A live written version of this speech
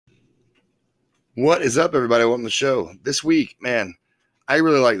What is up, everybody? Welcome to the show. This week, man, I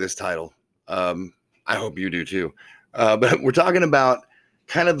really like this title. I hope you do too. But we're talking about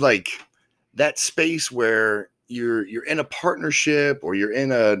kind of like that space where you're in a partnership or you're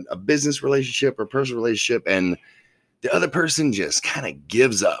in a business relationship or personal relationship, and the other person just kind of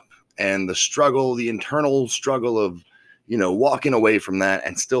gives up, and the internal struggle of walking away from that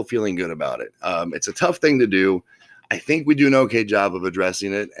and still feeling good about it. It's a tough thing to do. I think we do an okay job of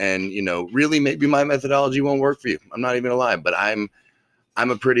addressing it, and really, maybe my methodology won't work for you. I'm not even gonna lie, but I'm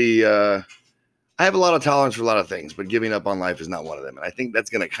a pretty I have a lot of tolerance for a lot of things, but giving up on life is not one of them. And I think that's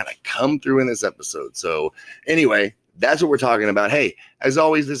gonna kind of come through in this episode. So anyway, that's what we're talking about. Hey, as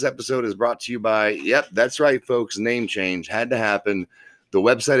always, this episode is brought to you by, yep, that's right, folks, name change had to happen. The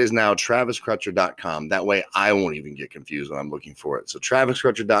website is now traviscrutcher.com. That way I won't even get confused when I'm looking for it. So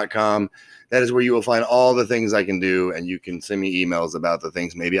traviscrutcher.com, that is where you will find all the things I can do, and you can send me emails about the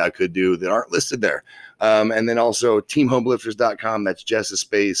things maybe I could do that aren't listed there. And then also teamhomelifters.com. That's Jess's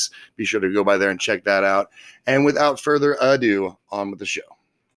space. Be sure to go by there and check that out. And without further ado, on with the show.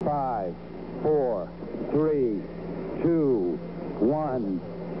 5, 4, 3, 2, 1,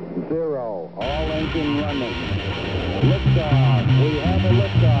 0. All engine running. Liftoff. We have a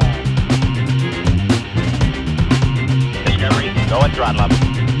liftoff. Discovery, go and throttle up.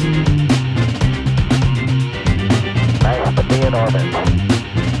 Nice to be in orbit.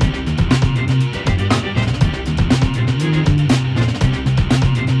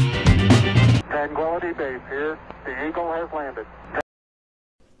 Tranquility Base here. The Eagle has landed.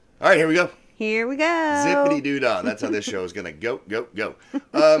 All right, here we go. Here we go. Zippity doo dah. That's how this show is going to go.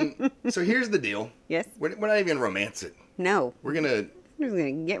 So here's the deal. Yes. We're not even going to romance it. No. We're going to We're just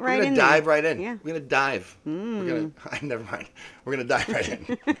gonna get right in. dive there. right in. Yeah. We're going to dive. We're going to, never mind. We're going to dive right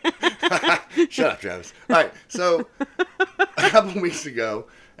in. Shut up, Travis. All right. So a couple weeks ago,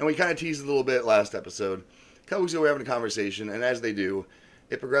 and we kind of teased a little bit last episode, a couple weeks ago we were having a conversation, and as they do,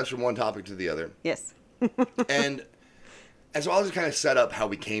 it progressed from one topic to the other. Yes. And so I'll just kind of set up how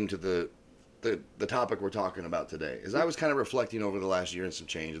we came to the topic we're talking about today. Is I was kind of reflecting over the last year and some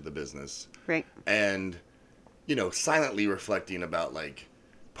change of the business. Right. And, silently reflecting about like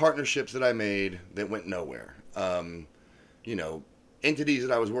partnerships that I made that went nowhere. Entities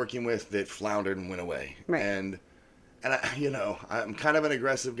that I was working with that floundered and went away. Right. And I'm kind of an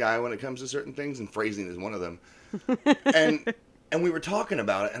aggressive guy when it comes to certain things, and phrasing is one of them. and we were talking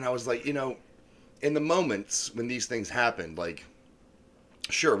about it, and I was like, in the moments when these things happened, like,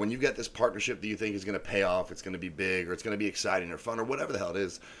 sure, when you get this partnership that you think is going to pay off, it's going to be big, or it's going to be exciting or fun, or whatever the hell it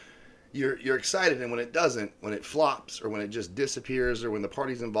is, you're excited, and when it doesn't, when it flops, or when it just disappears, or when the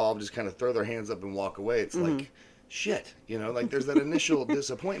parties involved just kind of throw their hands up and walk away, it's like, shit, like there's that initial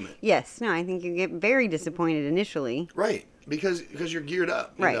disappointment. Yes. No, I think you get very disappointed initially. Right, because you're geared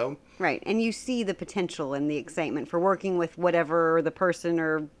up, Right. you know? Right. And you see the potential and the excitement for working with whatever the person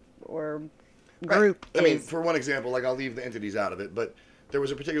or group Right. I mean, is. for one example, like I'll leave the entities out of it, but there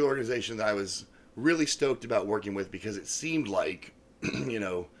was a particular organization that I was really stoked about working with because it seemed like,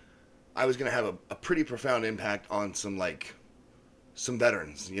 I was going to have a pretty profound impact on some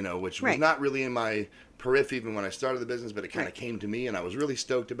veterans, which was Right. not really in my periphery even when I started the business, but it kind of came to me, and I was really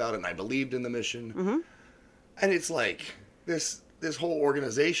stoked about it, and I believed in the mission. Mm-hmm. And it's like this whole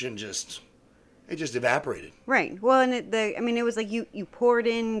organization just evaporated. Right. Well, and it was like you poured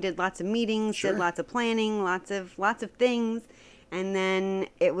in, did lots of meetings, Sure. did lots of planning, lots of things, and then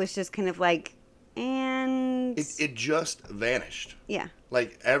it was just kind of like, and It just vanished. yeah.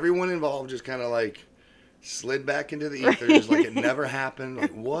 Like, everyone involved just kind of like slid back into the ether, just like it never happened.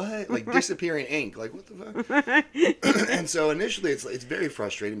 Like, what? Like disappearing ink. Like, what the fuck? And so initially it's very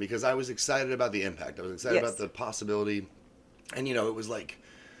frustrating because I was excited about the impact. I was excited Yes. about the possibility. And, it was like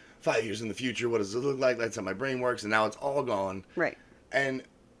 5 years in the future. What does it look like? That's how my brain works. And now it's all gone. Right. And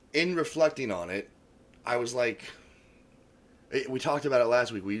in reflecting on it, I was like, we talked about it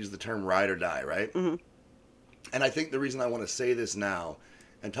last week. We used the term ride or die, right? Mm-hmm. And I think the reason I want to say this now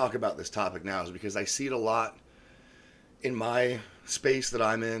and talk about this topic now is because I see it a lot in my space that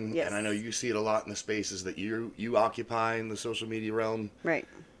I'm in. Yes. And I know you see it a lot in the spaces that you occupy in the social media realm. Right.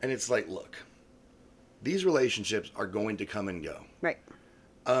 And it's like, look, these relationships are going to come and go. Right.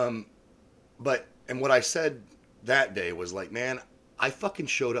 And what I said that day was like, man, I fucking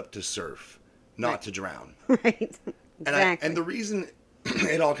showed up to surf, not Right. to drown. Right. Exactly. And the reason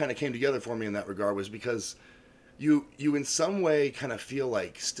it all kind of came together for me in that regard was because you in some way kind of feel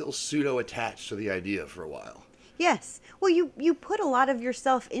like still pseudo attached to the idea for a while. Yes. Well, you put a lot of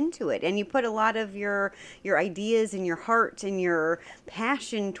yourself into it, and you put a lot of your ideas and your heart and your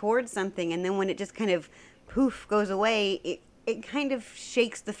passion towards something, and then when it just kind of poof goes away, it kind of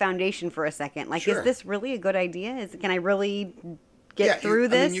shakes the foundation for a second. Like, Sure. is this really a good idea? Can I really get Yeah, through I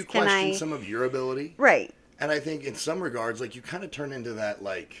this? mean, you Can question I? some of your ability. Right. And I think in some regards, like, you kind of turn into that,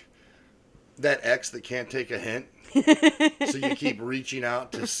 like, that ex that can't take a hint. So you keep reaching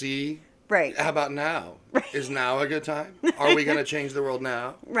out to see. Right. How about now? Is now a good time? Are we going to change the world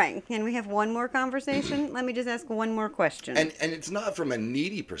now? Right. Can we have one more conversation? Let me just ask one more question. And it's not from a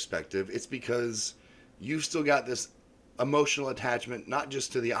needy perspective. It's because you've still got this emotional attachment, not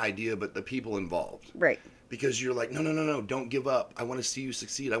just to the idea, but the people involved. Right. Because you're like, no, don't give up. I want to see you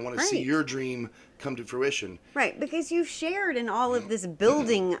succeed. I want to see Right. your dream come to fruition. Right, because you've shared in all of this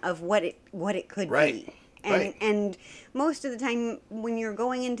building of what it could Right, be. And right. and most of the time when you're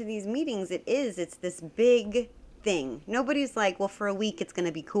going into these meetings, it's this big thing. Nobody's like, well, for a week it's going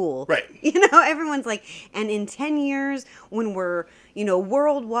to be cool. Right. You know, everyone's like, and in 10 years when we're,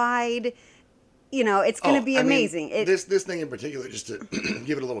 worldwide, it's going to be I mean, amazing. this thing in particular, just to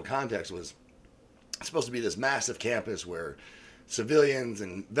give it a little context, was supposed to be this massive campus where civilians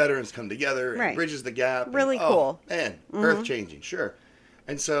and veterans come together and Right. bridges the gap. And, Really cool. Man, earth changing, sure.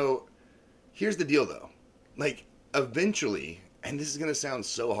 And so here's the deal, though. Like, eventually, and this is going to sound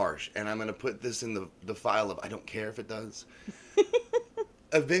so harsh, and I'm going to put this in the file of I don't care if it does.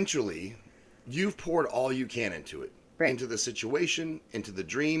 Eventually, you've poured all you can into it. Right. Into the situation, into the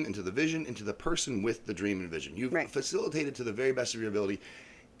dream, into the vision, into the person with the dream and vision. You've Right. facilitated to the very best of your ability.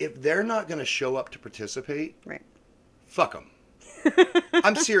 If they're not going to show up to participate, Right. fuck them.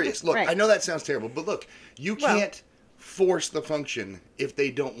 I'm serious. Look, Right. I know that sounds terrible, but look, you Well- can't force the function if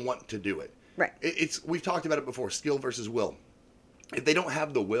they don't want to do it. Right. We've talked about it before, skill versus will. If they don't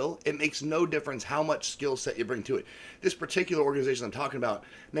have the will, it makes no difference how much skill set you bring to it. This particular organization I'm talking about,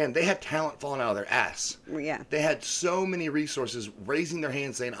 man, they had talent falling out of their ass. Yeah. They had so many resources raising their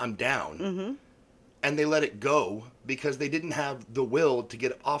hands saying, I'm down. Mm-hmm. And they let it go because they didn't have the will to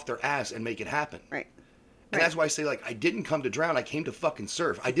get off their ass and make it happen. Right. And Right. that's why I say, like, I didn't come to drown. I came to fucking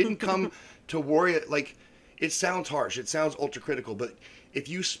surf. I didn't come to worry. Like, it sounds harsh. It sounds ultra critical. But if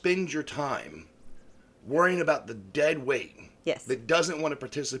you spend your time worrying about the dead weight Yes. that doesn't want to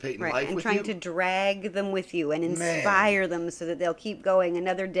participate in Right, life and with trying you, to drag them with you and Man. inspire them so that they'll keep going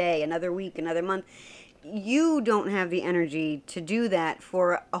another day, another week, another month. You don't have the energy to do that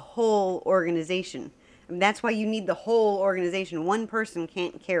for a whole organization. I mean, that's why you need the whole organization. One person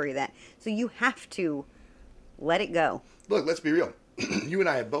can't carry that. So you have to let it go. look, let's be real. You and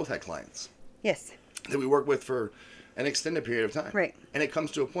I have both had clients Yes. that we work with for an extended period of time. Right. And it comes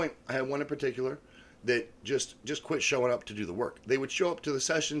to a point, I had one in particular that just quit showing up to do the work. They would show up to the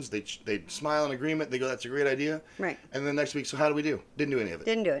sessions, they'd smile in agreement, they go, that's a great idea. Right. And then next week, so how do we do? Didn't do any of it.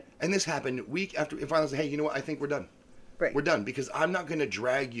 Didn't do it. And this happened week after, and finally I said, hey, you know what, I think we're done. Right. We're done because I'm not going to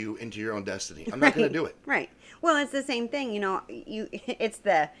drag you into your own destiny. I'm not going to do it. Right. Well, it's the same thing, it's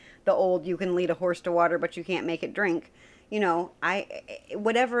the old you can lead a horse to water but you can't make it drink.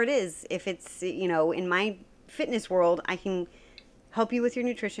 Whatever it is, if it's, in my fitness world, I can help you with your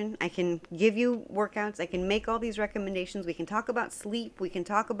nutrition. I can give you workouts. I can make all these recommendations. We can talk about sleep. We can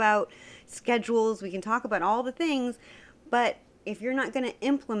talk about schedules. We can talk about all the things. But if you're not going to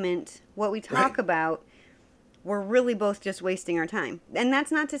implement what we talk Right. about, we're really both just wasting our time. And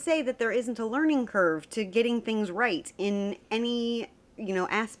that's not to say that there isn't a learning curve to getting things right in any,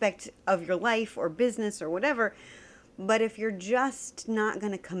 aspect of your life or business or whatever. But if you're just not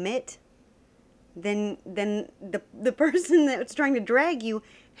going to commit, then the person that's trying to drag you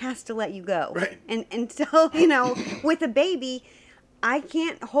has to let you go. Right. And until, with a baby, I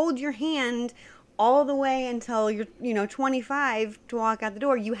can't hold your hand all the way until you're 25 to walk out the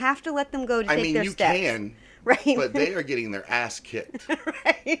door. You have to let them go to I take mean, their you steps. can, Right. but they are getting their ass kicked.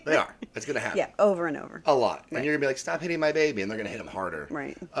 Right. They are. That's going to happen. Yeah, over and over. A lot. Right. And you're going to be like, stop hitting my baby. And they're going to hit him harder.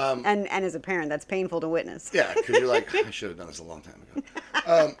 Right. Um, and as a parent, that's painful to witness. Yeah, because you're like, I should have done this a long time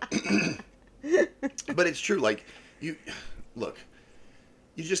ago. But it's true. Like, you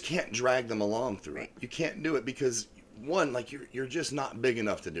just can't drag them along through Right. it. You can't do it because, one, like, you're just not big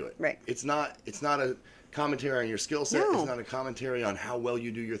enough to do it. Right. It's not a commentary on your skill set. No. It's not a commentary on how well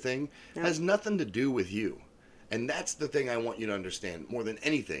you do your thing. No. It has nothing to do with you. And that's the thing I want you to understand more than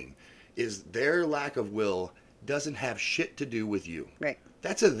anything is their lack of will doesn't have shit to do with you. Right.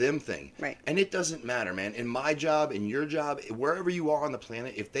 That's a them thing. Right. And it doesn't matter, man. In my job, in your job, wherever you are on the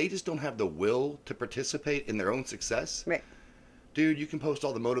planet, if they just don't have the will to participate in their own success, Right. dude, you can post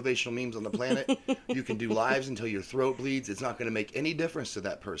all the motivational memes on the planet. You can do lives until your throat bleeds. It's not going to make any difference to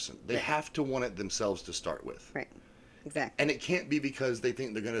that person. They have to want it themselves to start with. Right. Exactly. And it can't be because they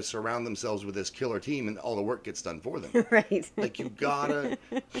think they're going to surround themselves with this killer team and all the work gets done for them. Right. Like you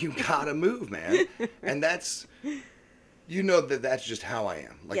gotta move, man. And that's, you know that that's just how I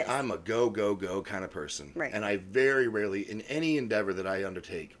am. Like Yes. I'm a go, go, go kind of person. Right. And I very rarely, in any endeavor that I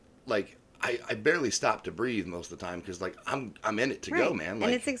undertake, like I barely stop to breathe most of the time because like I'm in it to go, Right. man. And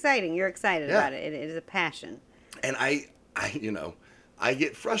Like, it's exciting. You're excited Yeah. about it. It is a passion. and I I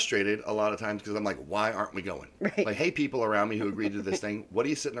get frustrated a lot of times because I'm like, why aren't we going? Right. Like, hey, people around me who agreed to this thing, what are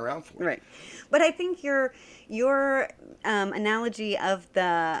you sitting around for? Right. But I think your analogy of the,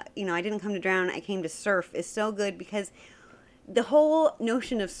 I didn't come to drown, I came to surf is so good because the whole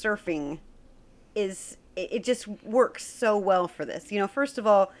notion of surfing it just works so well for this. First of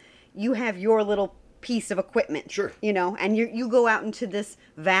all, you have your little piece of equipment. Sure. And you go out into this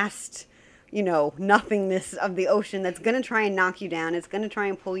vast, nothingness of the ocean that's going to try and knock you down. It's going to try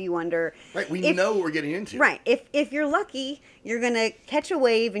and pull you under. Right. We know what we're getting into. Right. If you're lucky, you're going to catch a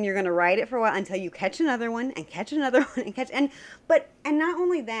wave and you're going to ride it for a while until you catch another one and catch another one and not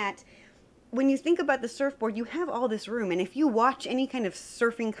only that, when you think about the surfboard, you have all this room. And if you watch any kind of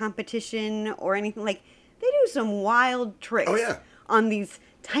surfing competition or anything, like, they do some wild tricks Oh, yeah. on these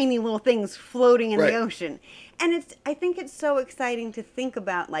tiny little things floating in Right. the ocean. And I think it's so exciting to think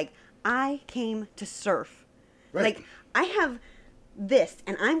about, like, I came to surf. Right. Like, I have this,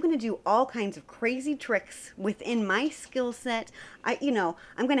 and I'm going to do all kinds of crazy tricks within my skill set. I'm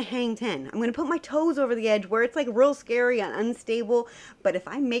going to hang 10. I'm going to put my toes over the edge where it's like real scary and unstable. But if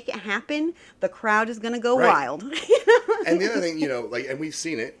I make it happen, the crowd is going to go Right. wild. And the other thing, like, and we've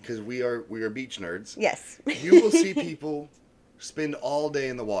seen it because we are beach nerds. Yes. You will see people spend all day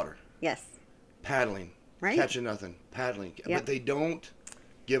in the water, Yes. paddling, Right. catching nothing, paddling. Yep. But they don't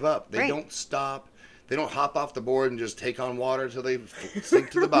give up. They Right. don't stop. They don't hop off the board and just take on water till they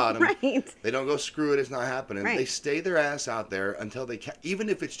sink to the bottom. Right. They don't go, screw it, it's not happening. Right. They stay their ass out there until they even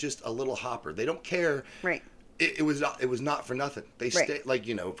if it's just a little hopper. They don't care. Right. It was not for nothing. They Right. stay, like,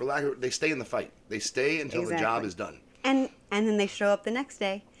 for lack of, they stay in the fight. They stay until the job Exactly. is done. And then they show up the next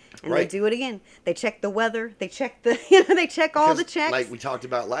day and Right. they do it again. They check the weather. They check they check all the Because, checks. like we talked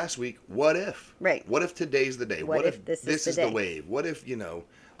about last week, what if? Right. What if today's the day? What if this is the is day? the wave? What if,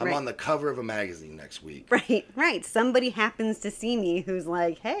 I'm Right. on the cover of a magazine next week? Right. Somebody happens to see me who's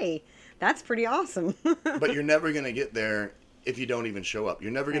like, hey, that's pretty awesome. But you're never going to get there if you don't even show up. You're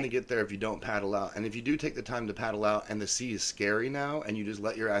never going to Right. get there if you don't paddle out. And if you do take the time to paddle out and the sea is scary now and you just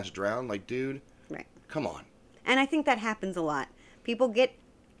let your ass drown, like, dude, Right. come on. And I think that happens a lot. People get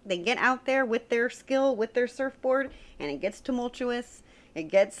out there with their skill, with their surfboard, and it gets tumultuous. It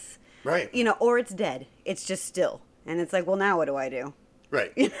gets, Right. or it's dead. It's just still. And it's like, well, now what do I do?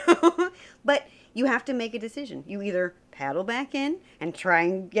 Right. But you have to make a decision. You either paddle back in and try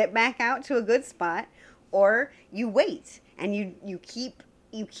and get back out to a good spot, or you wait and you keep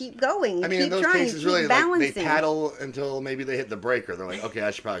going. You I mean, keep in those trying, cases, you keep really, like, balancing. they paddle until maybe they hit the breaker. They're like, okay,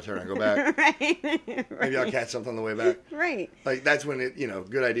 I should probably turn and go back. Right. Maybe I'll catch something on the way back. Right. Like, that's when it,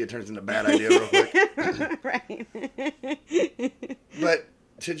 good idea turns into bad idea real quick. Right. But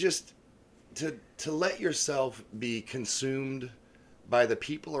to just to let yourself be consumed by the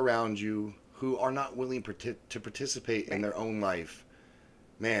people around you who are not willing to participate in Right. their own life,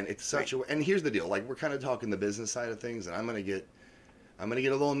 man, it's such a. And here's the deal: like, we're kind of talking the business side of things, and I'm gonna get a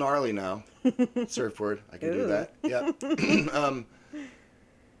little gnarly now. Surfboard, I can do Ooh. that. Yeah.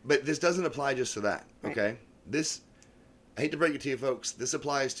 But this doesn't apply just to that. Right. Okay. This, I hate to break it to you, folks. This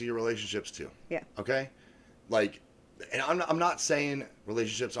applies to your relationships too. Yeah. Okay. Like, and I'm not saying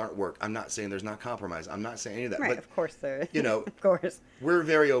relationships aren't work. I'm not saying there's not compromise. I'm not saying any of that. Right. But Of course there. of course. we're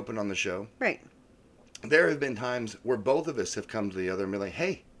very open on the show. Right. There have been times where both of us have come to the other and be like,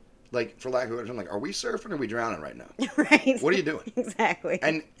 hey, like, for lack of a better term, like, are we surfing or are we drowning right now? Right. What are you doing? Exactly.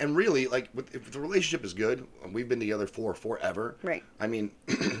 And really, like, if the relationship is good, we've been together for forever. Right. I mean,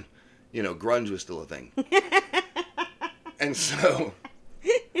 grunge was still a thing. And so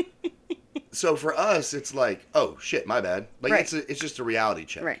for us, it's like, oh shit, my bad. Like, Right. it's just a reality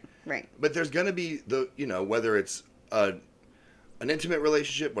check. Right. But there's gonna be whether it's an intimate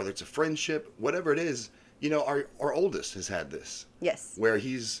relationship, whether it's a friendship, whatever it is, our oldest has had this, Yes. where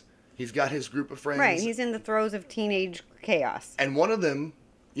he's got his group of friends. Right. He's in the throes of teenage chaos. And one of them,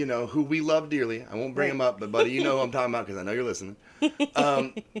 who we love dearly, I won't bring Right. him up, but buddy, you know who I'm talking about because I know you're listening.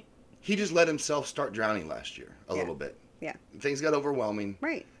 He just let himself start drowning last year a little bit. Yeah. Things got overwhelming.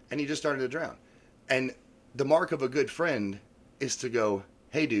 Right. And he just started to drown. And the mark of a good friend is to go,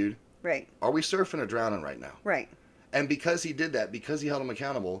 hey, dude, Right. are we surfing or drowning right now? Right. And because he did that, because he held him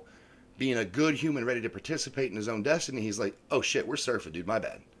accountable, being a good human ready to participate in his own destiny, he's like, oh, shit, we're surfing, dude, my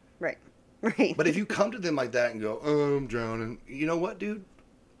bad. Right. Right. But if you come to them like that and go, oh, I'm drowning, you know what, dude?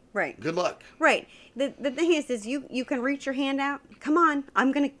 Right. Good luck. Right. The thing is you can reach your hand out. Come on,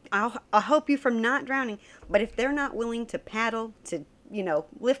 I'll help you from not drowning. But if they're not willing to paddle, to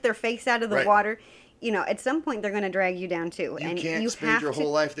lift their face out of the Right. water, at some point they're going to drag you down too. You and can't you spend have your to,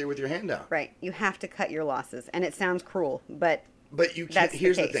 whole life there with your hand out. Right. You have to cut your losses, and it sounds cruel, but But you can't. that's the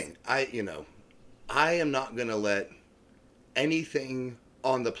Here's the case. thing. I am not going to let anything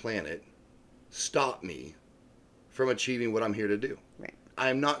on the planet stop me from achieving what I'm here to do. Right. I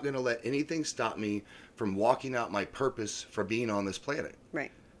am not going to let anything stop me from walking out my purpose for being on this planet.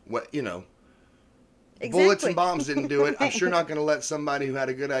 Right. What bullets Exactly. and bombs didn't do it. I'm Right. sure not going to let somebody who had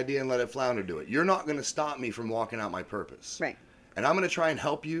a good idea and let it flounder do it. You're not going to stop me from walking out my purpose. Right. And I'm going to try and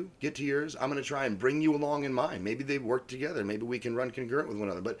help you get to yours. I'm going to try and bring you along in mine. Maybe they work together. Maybe we can run concurrent with one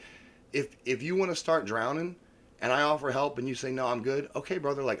another. But if you want to start drowning and I offer help and you say, no, I'm good. Okay,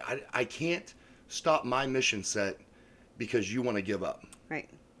 brother. Like I can't stop my mission set because you want to give up. Right.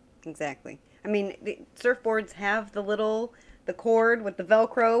 Exactly. I mean, the surfboards have the cord with the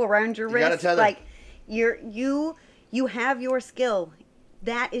Velcro around your You gotta wrist. tether. Like you have your skill.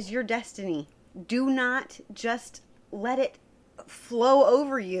 That is your destiny. Do not just let it flow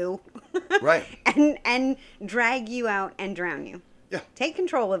over you. Right. and drag you out and drown you. Yeah. Take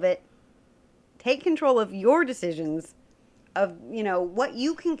control of it. Take control of your decisions, of what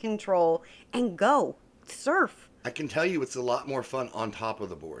you can control, and go surf. I can tell you it's a lot more fun on top of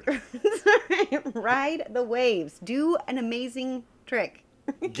the board. Ride the waves. Do an amazing trick.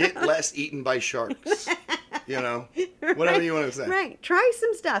 Get less eaten by sharks. Whatever you want to say. Right. Try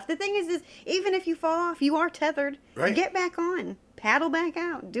some stuff. The thing is even if you fall off, you are tethered. Right. Get back on. Paddle back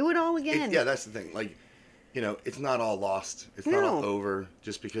out. Do it all again. Yeah, that's the thing. Like, it's not all lost. It's not all No. over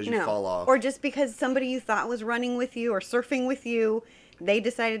just because you No. fall off. Or just because somebody you thought was running with you or surfing with you, they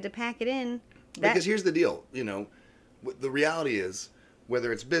decided to pack it in. Because here's the deal, the reality is,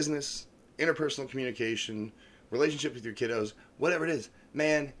 whether it's business, interpersonal communication, relationship with your kiddos, whatever it is,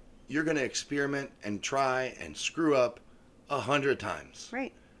 man, you're going to experiment and try and screw up 100 times.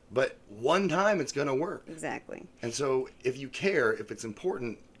 Right. But one time it's going to work. Exactly. And so if you care, if it's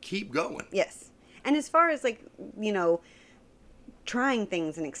important, keep going. Yes. And as far as trying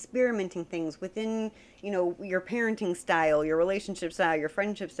things and experimenting things within, your parenting style, your relationship style, your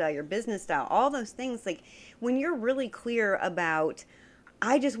friendship style, your business style, all those things, like when you're really clear about,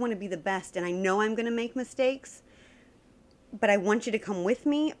 I just want to be the best and I know I'm going to make mistakes, but I want you to come with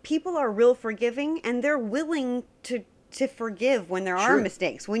me. People are real forgiving and they're willing to forgive when there are Sure.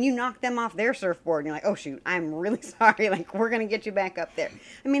 mistakes. When you knock them off their surfboard and you're like, oh shoot, I'm really sorry. Like, we're going to get you back up there.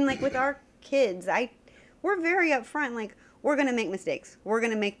 I mean, like with our kids, we're very upfront. Like, we're going to make mistakes. We're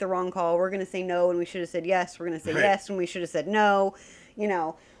going to make the wrong call. We're going to say no when we should have said yes. We're going to say Right. yes when we should have said no,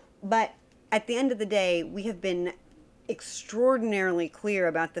 But at the end of the day, we have been extraordinarily clear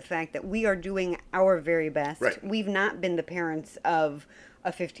about the fact that we are doing our very best. Right. We've not been the parents of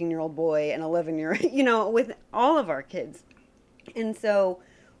a 15-year-old boy, an 11-year-old, with all of our kids. And so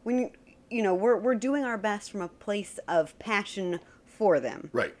when we're doing our best from a place of passion for them.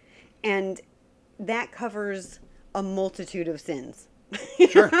 Right. And that covers a multitude of sins.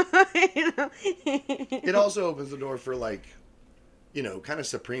 Sure. It also opens the door for kind of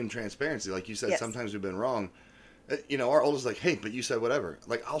supreme transparency. Like you said, Yes. sometimes we've been wrong. Our oldest is like, hey, but you said whatever.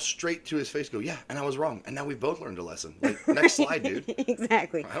 Like, I'll straight to his face go, yeah, and I was wrong. And now we've both learned a lesson. Like, next slide, dude.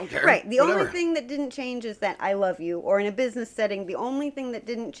 Exactly. I don't care. Right. The only Whatever. thing that didn't change is that I love you. Or in a business setting, the only thing that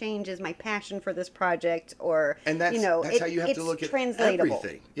didn't change is my passion for this project. Or, And that's how you have to look at translatable.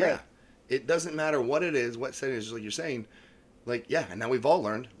 everything. Yeah. Right. It doesn't matter what it is, what setting it is, just like you're saying. Like, yeah, and now we've all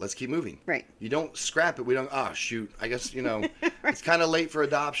learned. Let's keep moving. Right. You don't scrap it. We don't, shoot. I guess, it's kind of late for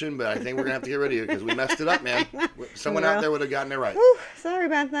adoption, but I think we're going to have to get rid of you because we messed it up, man. Someone out Well. there would have gotten it right. Whew, sorry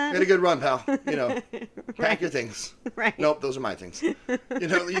about You had a that. good run, pal. Pack your things. Right. Nope, those are my things. You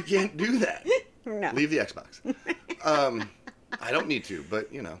can't do that. No. Leave the Xbox. I don't need to, but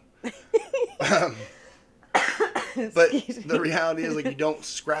but Excuse the me. reality is, like, you don't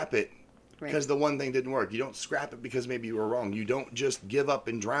scrap it Right. because the one thing didn't work. You don't scrap it because maybe you were wrong. You don't just give up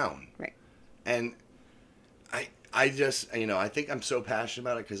and drown. Right. And I just, I think I'm so passionate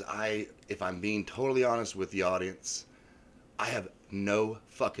about it because if I'm being totally honest with the audience, I have no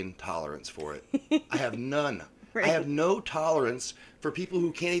fucking tolerance for it. I have none. Right. I have no tolerance for people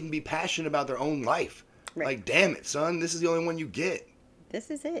who can't even be passionate about their own life. Right. Like, damn it, son, this is the only one you get. This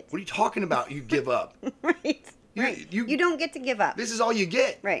is it. What are you talking about? You give up. Right. You- Right. you- You don't get to give up. This is all you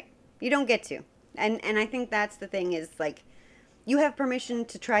get. Right. You don't get to. And I think that's the thing is, like, you have permission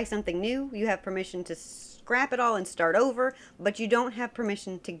to try something new. You have permission to scrap it all and start over, but you don't have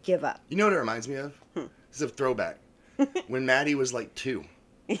permission to give up. You know what it reminds me of? This is a throwback. When Maddie was like 2.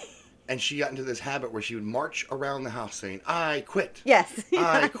 And she got into this habit where she would march around the house saying, I quit. Yes.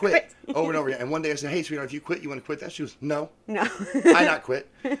 I quit. Over and over again. And one day I said, hey, sweetheart, if you quit, you want to quit that? She was, no. No. I not quit.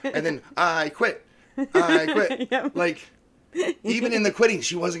 And then I quit. I quit. Yep. Like, even in the quitting,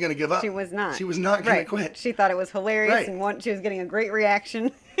 she wasn't going to give up. She was not. She was not going to Right. quit. She thought it was hilarious Right. and she was getting a great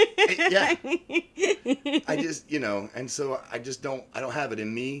reaction. Yeah. I just, and so I don't have it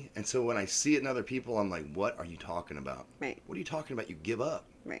in me. And so when I see it in other people, I'm like, what are you talking about? Right. What are you talking about? You give up.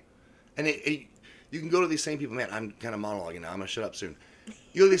 Right. And you can go to these same people, man, I'm kind of monologuing now. I'm going to shut up soon.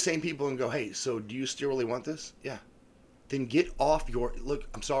 You go to these same people and go, hey, so do you still really want this? Yeah. Then get off look,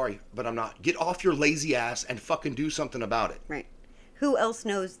 I'm sorry, but I'm not. Get off your lazy ass and fucking do something about it. Right. Who else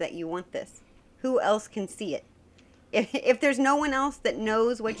knows that you want this? Who else can see it? If there's no one else that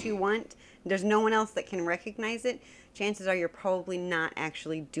knows what you want, there's no one else that can recognize it, chances are you're probably not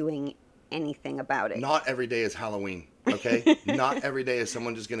actually doing anything about it. Not every day is Halloween, okay? Not every day is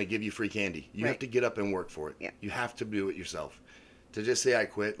someone just going to give you free candy. You have Right. to get up and work for it. Yeah. You have to do it yourself. To just say I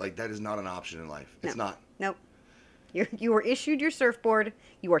quit, like that is not an option in life. It's No. not. Nope. You were issued your surfboard.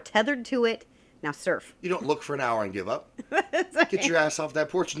 You are tethered to it. Now surf. You don't look for an hour and give up. Get your ass off that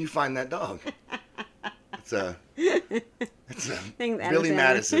porch and you find that dog. It's a Thanks, Adam Billy Sandler.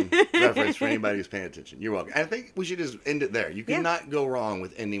 Madison reference for anybody who's paying attention. You're welcome. I think we should just end it there. You Yeah. cannot go wrong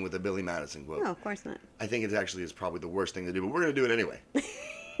with ending with a Billy Madison quote. No, of course not. I think it actually is probably the worst thing to do, but we're going to do it anyway.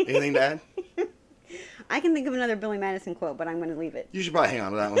 Anything to add? I can think of another Billy Madison quote, but I'm going to leave it. You should probably hang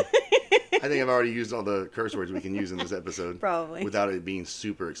on to that one. I think I've already used all the curse words we can use in this episode. Probably. Without it being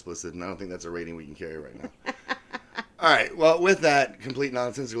super explicit, and I don't think that's a rating we can carry right now. All right. Well, with that complete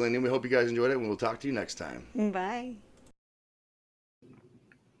nonsensical ending, we hope you guys enjoyed it, and we'll talk to you next time. Bye.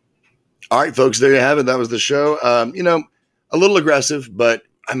 All right, folks, there you have it. That was the show. A little aggressive, but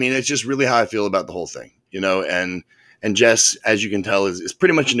I mean, it's just really how I feel about the whole thing, and Jess, as you can tell, is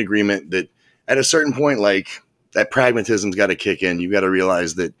pretty much in agreement that at a certain point, like that pragmatism's got to kick in. You've got to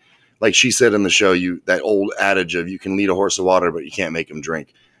realize that, like she said in the show, that old adage of you can lead a horse to water, but you can't make him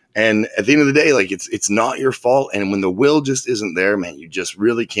drink. And at the end of the day, like it's not your fault. And when the will just isn't there, man, you just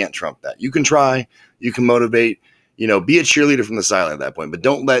really can't trump that. You can try, you can motivate, be a cheerleader from the sideline at that point, but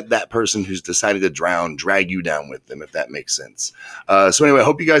don't let that person who's decided to drown drag you down with them, if that makes sense. So anyway, I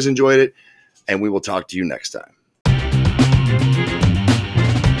hope you guys enjoyed it, and we will talk to you next time.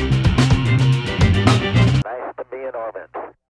 Nice to be in orbit.